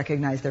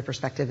recognize their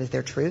perspective as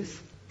their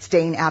truth.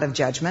 Staying out of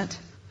judgment,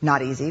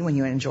 not easy when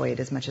you enjoy it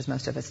as much as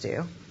most of us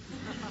do.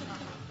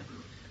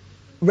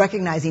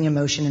 Recognizing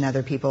emotion in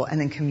other people and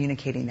then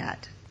communicating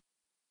that.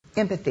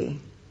 Empathy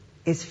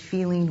is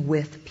feeling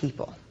with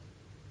people.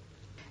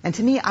 And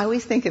to me, I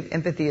always think of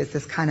empathy as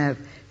this kind of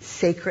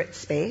sacred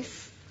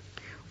space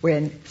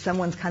when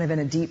someone's kind of in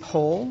a deep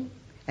hole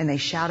and they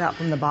shout out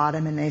from the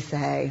bottom and they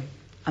say,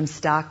 I'm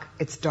stuck,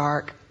 it's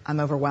dark, I'm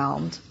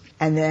overwhelmed.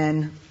 And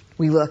then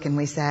we look and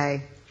we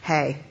say,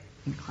 hey,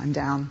 you climb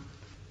down.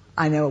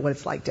 I know what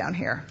it's like down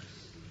here.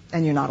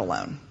 And you're not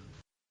alone.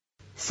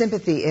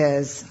 Sympathy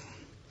is,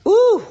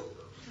 ooh,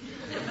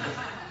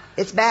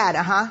 it's bad,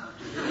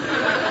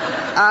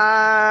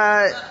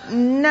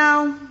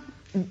 no.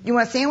 You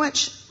want a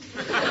sandwich?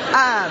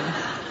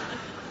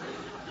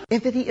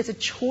 Empathy is a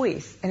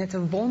choice, and it's a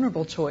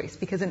vulnerable choice,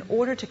 because in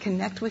order to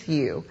connect with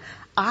you,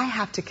 I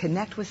have to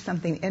connect with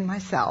something in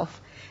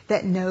myself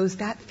that knows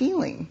that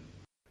feeling.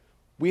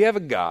 We have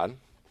a God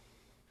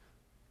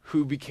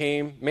who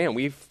became man.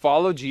 We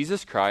follow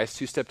Jesus Christ,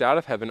 who stepped out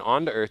of heaven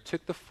onto earth,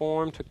 took the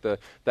form, took the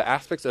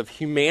aspects of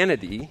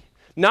humanity,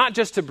 not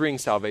just to bring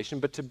salvation,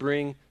 but to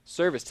bring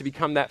service, to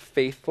become that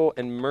faithful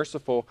and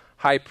merciful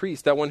high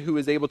priest, that one who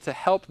is able to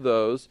help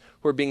those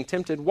who are being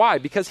tempted. Why?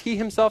 Because he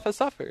himself has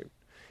suffered.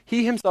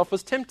 He himself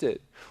was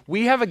tempted.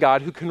 We have a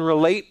God who can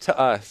relate to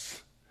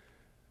us,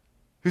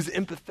 who's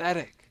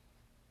empathetic,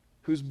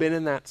 who's been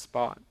in that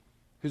spot,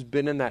 who's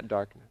been in that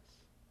darkness.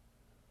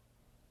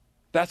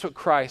 That's what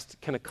Christ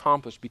can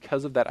accomplish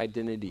because of that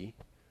identity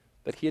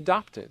that he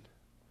adopted.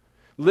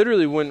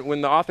 Literally,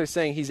 when the author is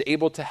saying he's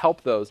able to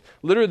help those,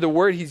 literally the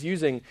word he's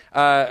using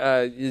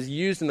is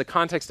used in the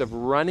context of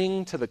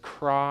running to the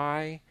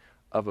cry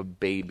of a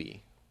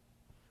baby.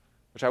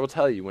 Which I will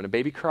tell you, when a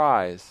baby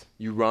cries,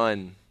 you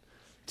run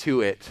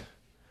to it,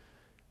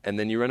 and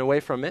then you run away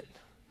from it,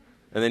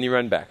 and then you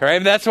run back. All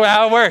right, that's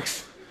how it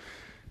works.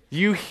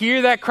 You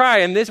hear that cry,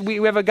 and we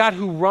have a God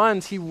who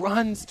runs. He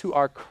runs to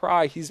our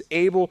cry. He's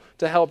able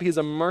to help. He's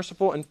a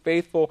merciful and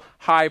faithful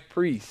high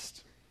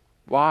priest.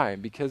 Why?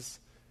 Because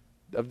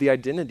of the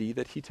identity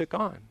that he took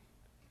on.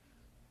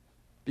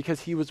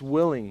 Because he was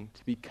willing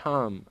to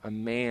become a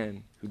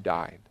man who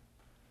died.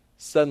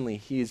 Suddenly,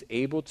 he is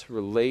able to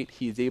relate.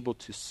 He is able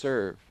to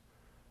serve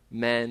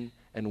men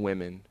and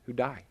women who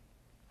die.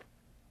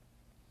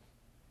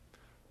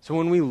 So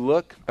when we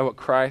look at what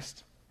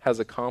Christ has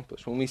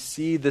accomplished, when we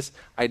see this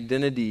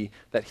identity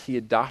that he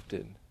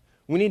adopted,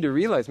 we need to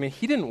realize, man,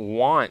 he didn't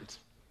want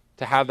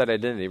to have that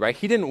identity, right?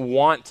 He didn't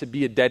want to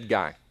be a dead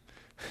guy.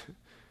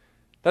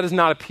 That is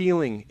not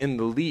appealing in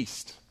the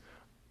least,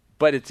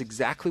 but it's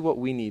exactly what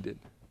we needed.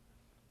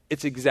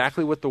 It's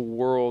exactly what the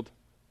world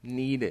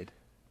needed.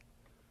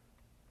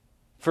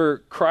 For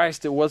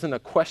Christ, it wasn't a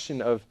question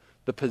of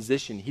the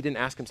position. He didn't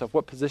ask himself,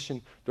 what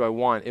position do I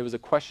want? It was a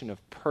question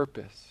of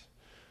purpose.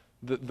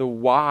 The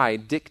why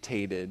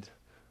dictated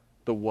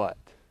the what.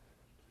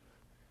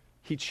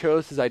 He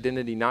chose his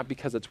identity not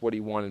because it's what he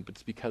wanted, but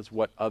it's because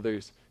what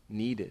others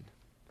needed.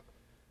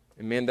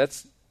 And man,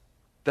 that's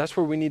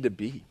where we need to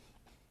be.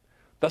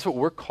 That's what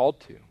we're called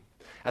to.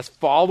 As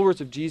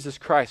followers of Jesus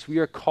Christ, we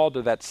are called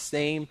to that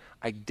same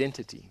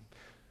identity.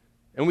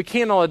 And we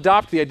can't all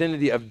adopt the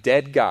identity of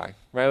dead guy,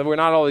 right? We're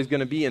not always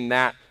going to be in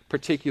that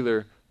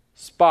particular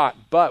spot,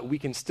 but we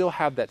can still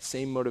have that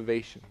same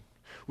motivation.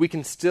 We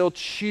can still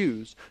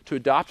choose to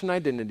adopt an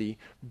identity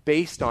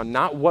based on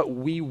not what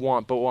we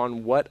want, but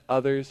on what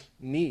others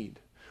need.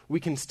 We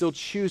can still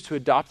choose to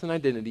adopt an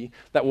identity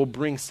that will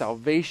bring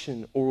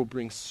salvation or will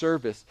bring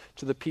service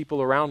to the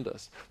people around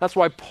us. That's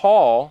why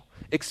Paul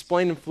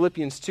explained in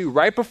Philippians 2,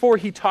 right before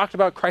he talked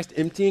about Christ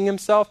emptying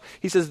himself,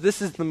 he says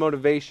this is the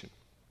motivation.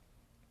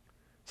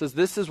 He says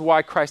this is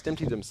why Christ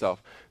emptied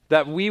himself,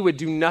 that we would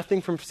do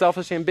nothing from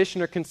selfish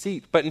ambition or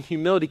conceit, but in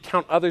humility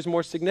count others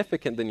more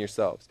significant than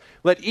yourselves.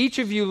 Let each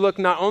of you look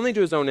not only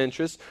to his own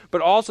interests,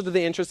 but also to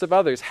the interests of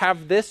others.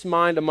 Have this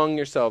mind among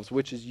yourselves,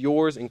 which is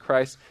yours in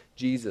Christ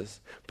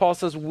Jesus. Paul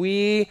says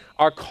we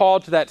are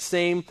called to that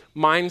same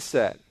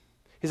mindset.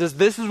 He says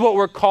this is what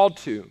we're called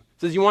to.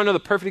 He says, you want to know the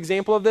perfect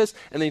example of this?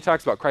 And then he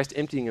talks about Christ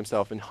emptying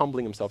himself and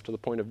humbling himself to the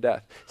point of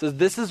death. He says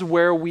this is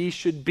where we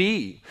should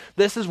be.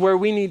 This is where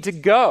we need to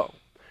go.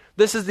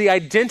 This is the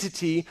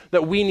identity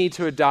that we need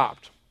to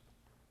adopt.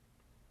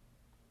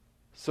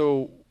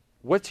 So,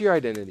 what's your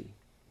identity?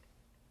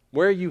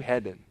 Where are you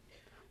headed?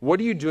 What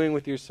are you doing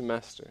with your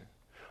semester?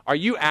 Are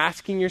you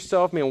asking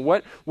yourself, man,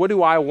 what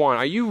do I want?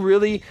 Are you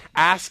really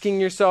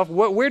asking yourself,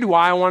 where do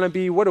I want to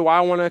be? What do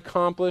I want to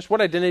accomplish?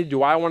 What identity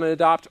do I want to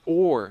adopt?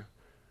 Or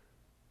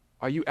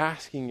are you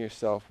asking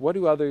yourself, what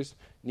do others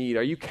need?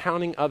 Are you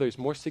counting others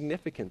more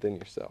significant than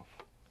yourself?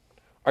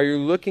 Are you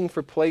looking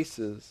for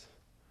places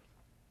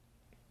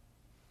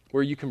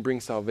where you can bring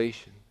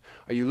salvation?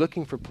 Are you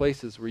looking for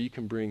places where you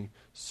can bring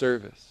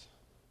service?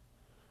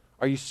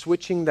 Are you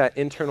switching that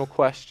internal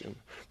question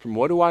from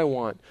what do I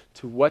want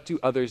to what do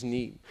others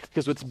need?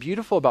 Because what's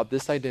beautiful about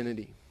this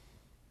identity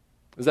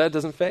is that it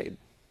doesn't fade.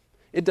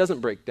 It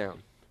doesn't break down.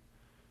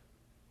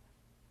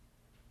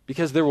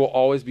 Because there will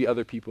always be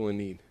other people in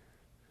need.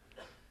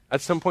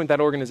 At some point,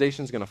 that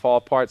organization is going to fall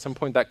apart. At some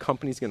point, that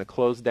company is going to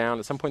close down.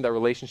 At some point, that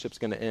relationship is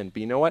going to end. But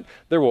you know what?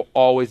 There will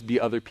always be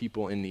other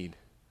people in need.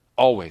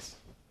 Always.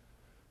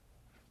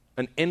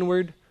 An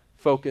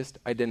inward-focused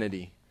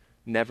identity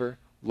never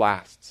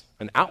lasts.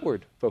 An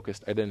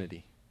outward-focused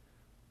identity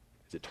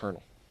is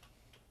eternal.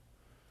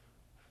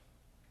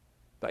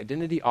 The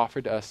identity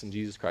offered to us in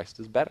Jesus Christ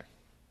is better.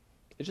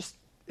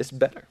 It's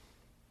better.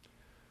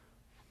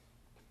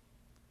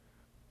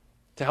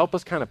 To help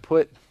us kind of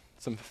put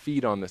some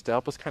feet on this, to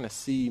help us kind of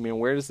see, man,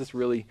 where does this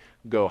really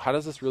go? How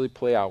does this really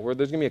play out? Where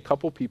there's going to be a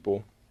couple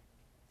people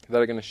that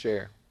are going to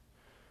share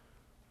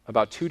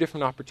about two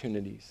different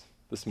opportunities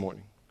this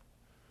morning.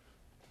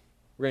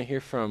 We're going to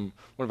hear from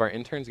one of our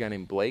interns, a guy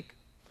named Blake,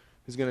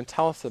 who's going to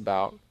tell us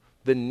about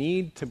the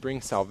need to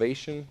bring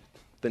salvation,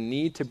 the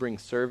need to bring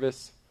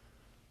service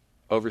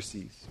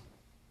overseas,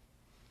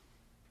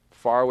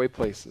 faraway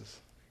places.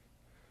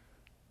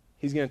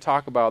 He's going to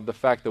talk about the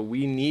fact that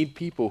we need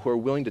people who are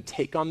willing to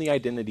take on the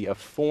identity of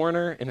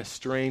foreigner in a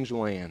strange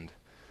land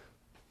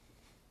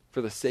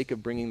for the sake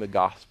of bringing the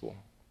gospel.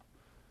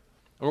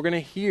 And we're going to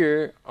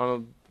hear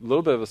on a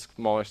little bit of a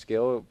smaller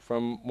scale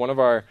from one of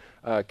our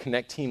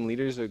Connect team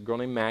leaders, a girl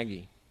named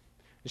Maggie.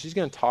 And she's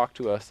going to talk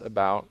to us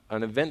about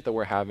an event that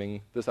we're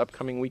having this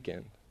upcoming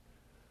weekend.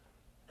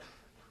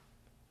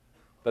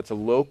 That's a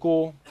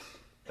local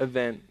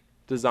event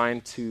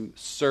designed to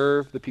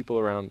serve the people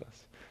around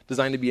us,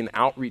 designed to be an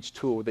outreach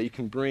tool that you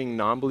can bring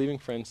non-believing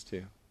friends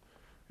to,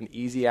 an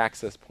easy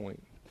access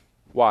point.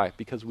 Why?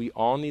 Because we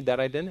all need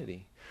that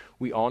identity.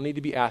 We all need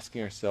to be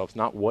asking ourselves,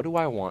 not what do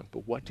I want,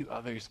 but what do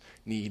others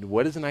need?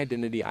 What is an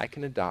identity I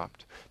can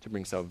adopt to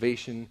bring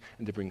salvation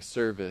and to bring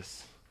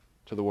service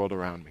to the world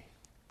around me?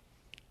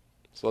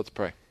 So let's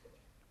pray.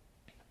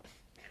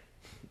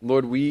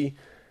 Lord, we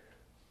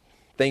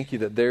thank you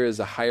that there is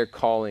a higher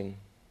calling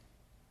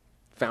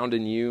found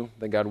in you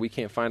that, God, we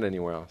can't find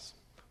anywhere else.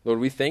 Lord,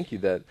 we thank you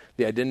that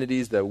the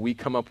identities that we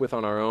come up with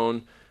on our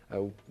own,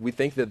 we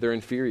think that they're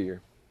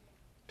inferior.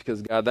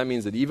 Because, God, that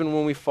means that even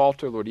when we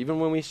falter, Lord, even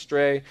when we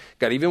stray,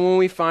 God, even when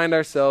we find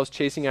ourselves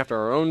chasing after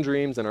our own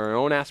dreams and our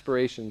own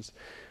aspirations,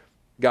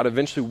 God,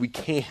 eventually we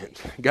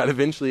can't. God,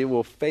 eventually it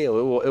will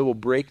fail. It will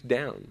break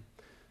down.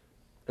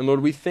 And,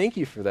 Lord, we thank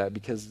you for that,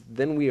 because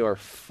then we are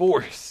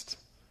forced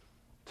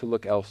to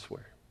look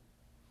elsewhere.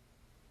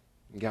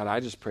 God, I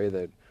just pray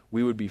that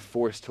we would be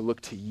forced to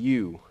look to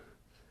you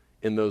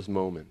in those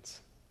moments.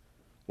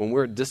 When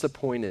we're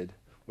disappointed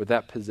with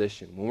that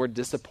position, when we're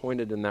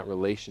disappointed in that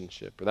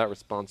relationship or that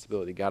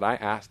responsibility, God, I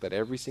ask that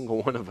every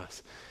single one of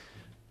us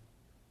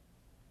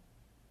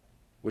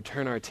would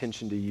turn our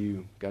attention to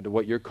you, God, to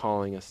what you're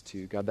calling us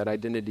to, God, that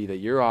identity that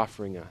you're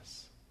offering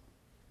us,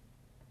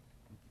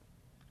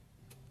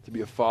 to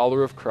be a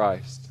follower of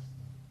Christ,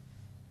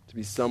 to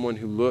be someone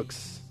who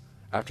looks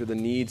after the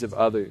needs of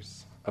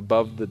others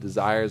above the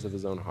desires of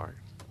his own heart.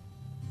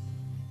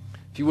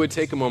 If you would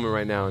take a moment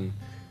right now and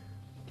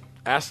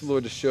ask the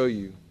Lord to show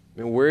you,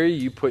 man, where are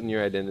you putting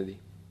your identity?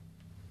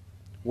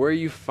 Where are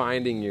you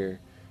finding your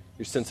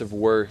sense of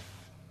worth,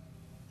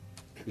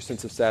 your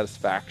sense of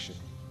satisfaction?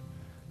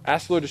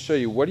 Ask the Lord to show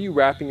you, what are you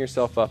wrapping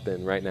yourself up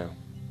in right now?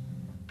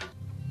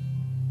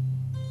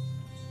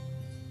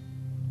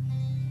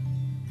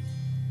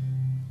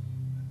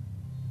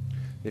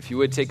 If you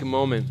would take a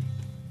moment,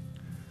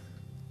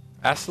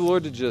 ask the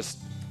Lord to just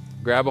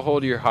grab a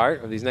hold of your heart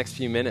over these next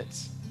few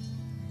minutes.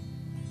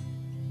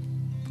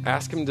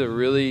 Ask him to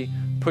really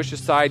push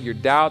aside your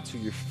doubts or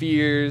your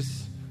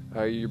fears,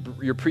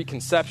 your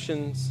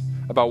preconceptions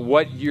about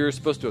what you're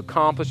supposed to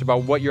accomplish,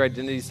 about what your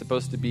identity is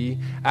supposed to be.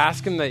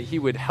 Ask him that he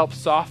would help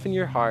soften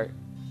your heart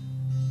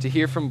to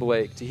hear from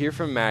Blake, to hear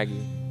from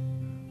Maggie,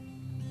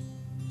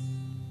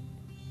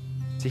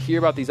 to hear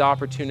about these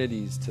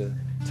opportunities to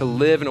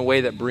live in a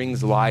way that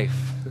brings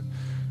life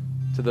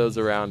to those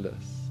around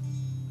us.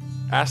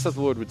 Ask that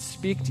the Lord would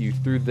speak to you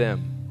through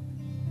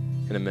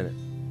them in a minute.